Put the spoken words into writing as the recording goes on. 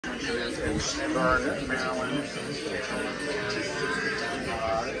Maryland.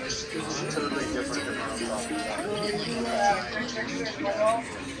 Totally different than what I'm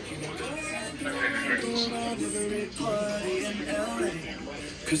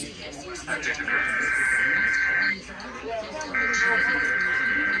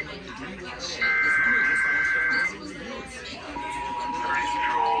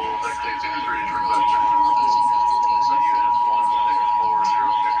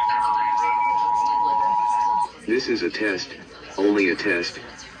This is a test, only a test,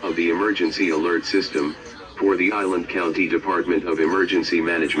 of the emergency alert system, for the Island County Department of Emergency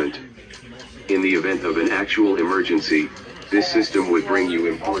Management. In the event of an actual emergency, this system would bring you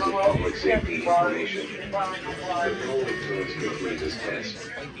important public safety information. The following codes complete this test.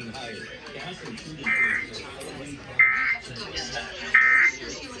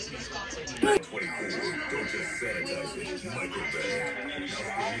 Don't just sanitize it, microdose.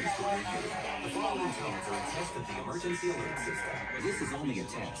 The following tones are a test of the emergency alert system. This is only a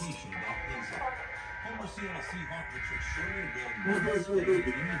test. This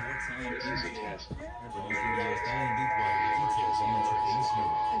is a test.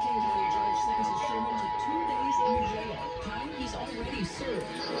 He's already served.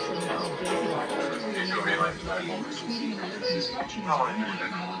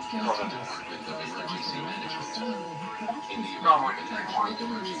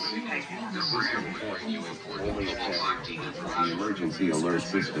 The emergency alert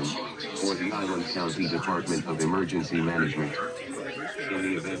system for the Island County Department of Emergency Management. In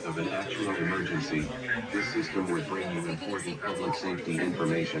the event of an actual emergency, this system would bring you important public safety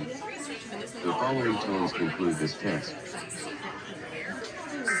information. The following tones conclude this test.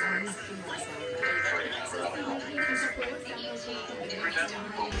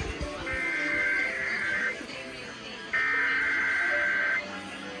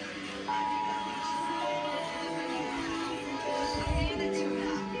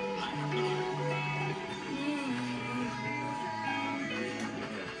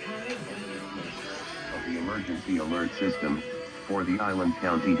 The emergency alert system for the Island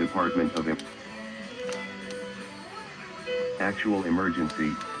County Department of Actual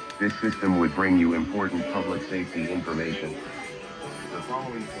emergency, this system would bring you important public safety information. The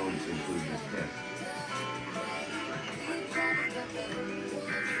following tones include this test.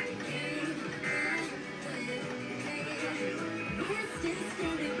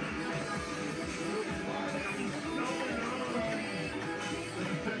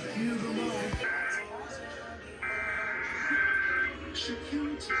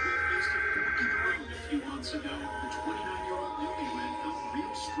 Security faced a fork in the road a few months ago. The 29-year-old newlywed felt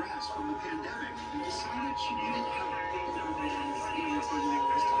real stress from the pandemic and decided she needed help.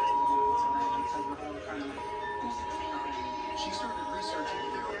 She started researching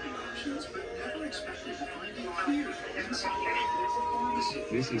therapy options, but never expected to find a clear and pharmacy.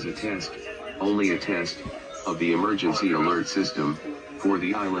 This is a test, only a test, of the emergency alert system for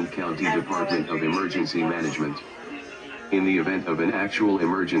the Island County Department of Emergency Management. In the event of an actual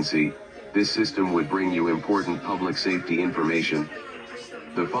emergency, this system would bring you important public safety information.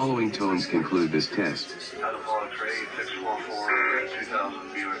 The following tones conclude this test.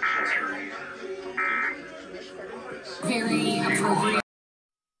 Very appropriate.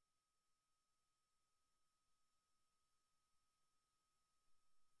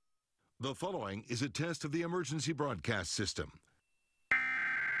 The following is a test of the emergency broadcast system.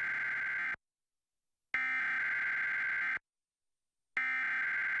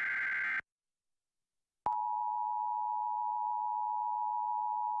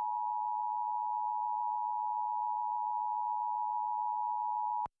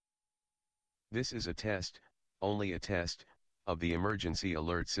 This is a test, only a test, of the emergency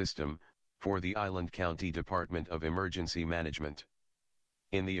alert system for the Island County Department of Emergency Management.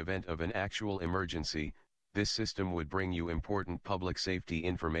 In the event of an actual emergency, this system would bring you important public safety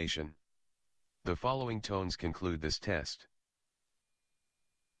information. The following tones conclude this test.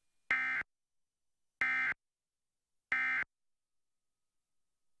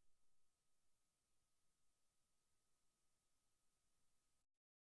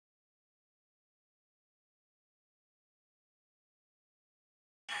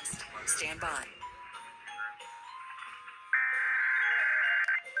 Stand by.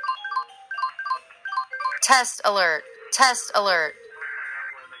 Test alert. Test alert.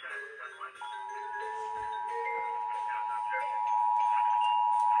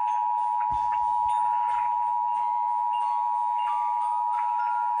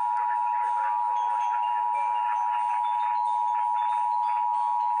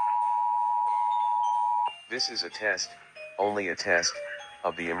 This is a test, only a test,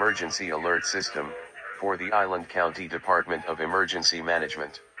 of the Emergency Alert System, for the Island County Department of Emergency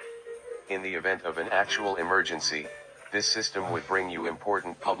Management. In the event of an actual emergency, this system would bring you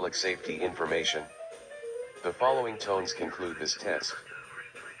important public safety information. The following tones conclude this test.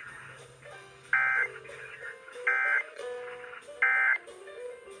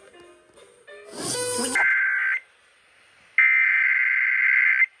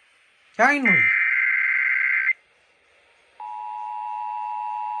 Kindly.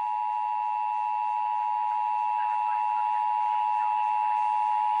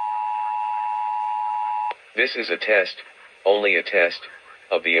 This is a test, only a test,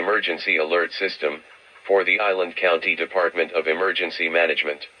 of the Emergency Alert System, for the Island County Department of Emergency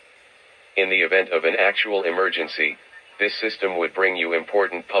Management. In the event of an actual emergency, this system would bring you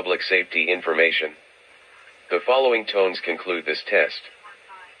important public safety information. The following tones conclude this test.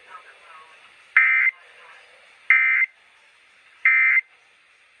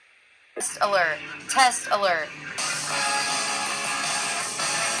 Test alert. Test alert.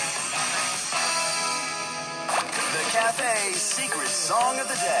 The Cafe Secret Song of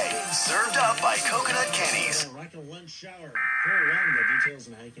the Day, served up by Coconut Kenny's. Rocking a lunch shower. Before one, the details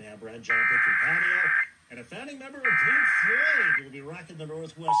on how you can have Brad jump at your patio. And a founding member of Pink Floyd will be rocking the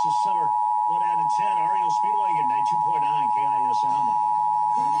Northwest this summer. 1 out of 10, REO Speedway at 92.9 KISM.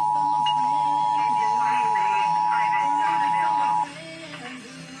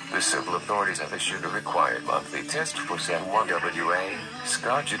 The civil authorities have issued a required monthly test for San Juan WA,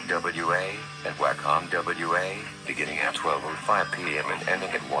 Skagit WA, and Wacom WA, beginning at 12:05 p.m. and ending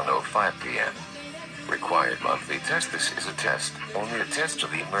at 1:05 p.m. Required monthly test. This is a test, only a test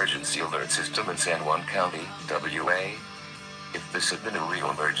of the emergency alert system in San Juan County, WA. If this had been a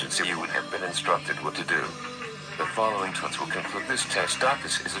real emergency, you would have been instructed what to do. The following tones will conclude this test.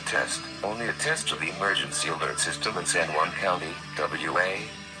 This is a test, only a test of the emergency alert system in San Juan County, WA.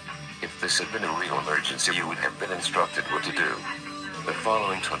 If this had been a real emergency, you would have been instructed what to do. The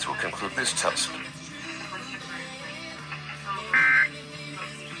following tones will conclude this test.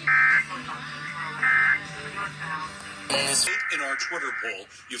 In our Twitter poll,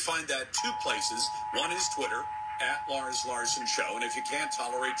 you find that two places. One is Twitter, at Lars Larson Show. And if you can't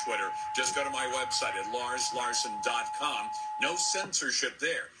tolerate Twitter, just go to my website at larslarson.com. No censorship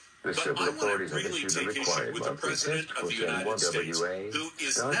there. The But civil I want authorities to have really issued a take issue required with the monthly President test of for the San Juan United States, WA, who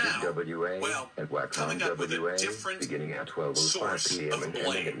is Skagit now, WA, well, and Wacom coming up with WA, a different beginning at 12:05 source p.m. of and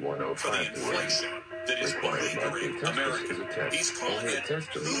ending at blame for the 1:05 p.m. inflation that is Required monthly beleaguering test. This America. is a test, He's calling only a it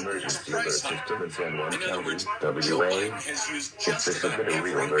test of the Putin's emergency alert price hike. system in San Juan In other County, words, Joe WA. Biden has used If just this had about been a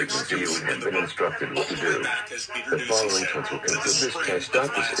real every emergency, you excuse would in have the been book, instructed what to all the way do. back, as Peter The Doocy following said, tones will to the conclude this spring test. of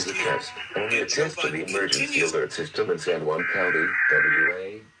This is last a year. test, only a And Joe test of the Biden emergency continues. alert system in San Juan County,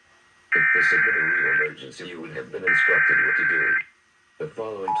 WA. If this had been a real emergency, you would have been instructed what to do. The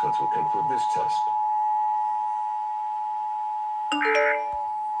following tones will conclude this test.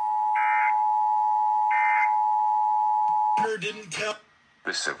 Didn't tell.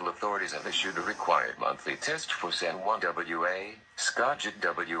 The civil authorities have issued a required monthly test for San Juan WA, Skagit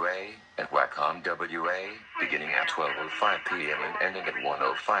WA, and Wacom WA, beginning at 12:05 p.m. and ending at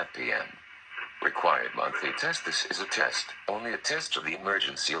 1:05 p.m. Required monthly test. This is a test, only a test of the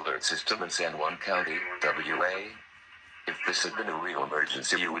emergency alert system in San Juan County, WA. If this had been a real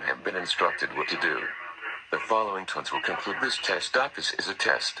emergency, you would have been instructed what to do. The following tones will conclude this test. This is a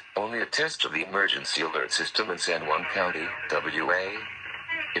test, only a test of the emergency alert system in San Juan County, WA.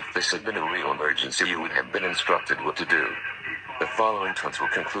 If this had been a real emergency, you would have been instructed what to do. The following tones will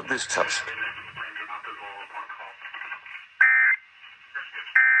conclude this test.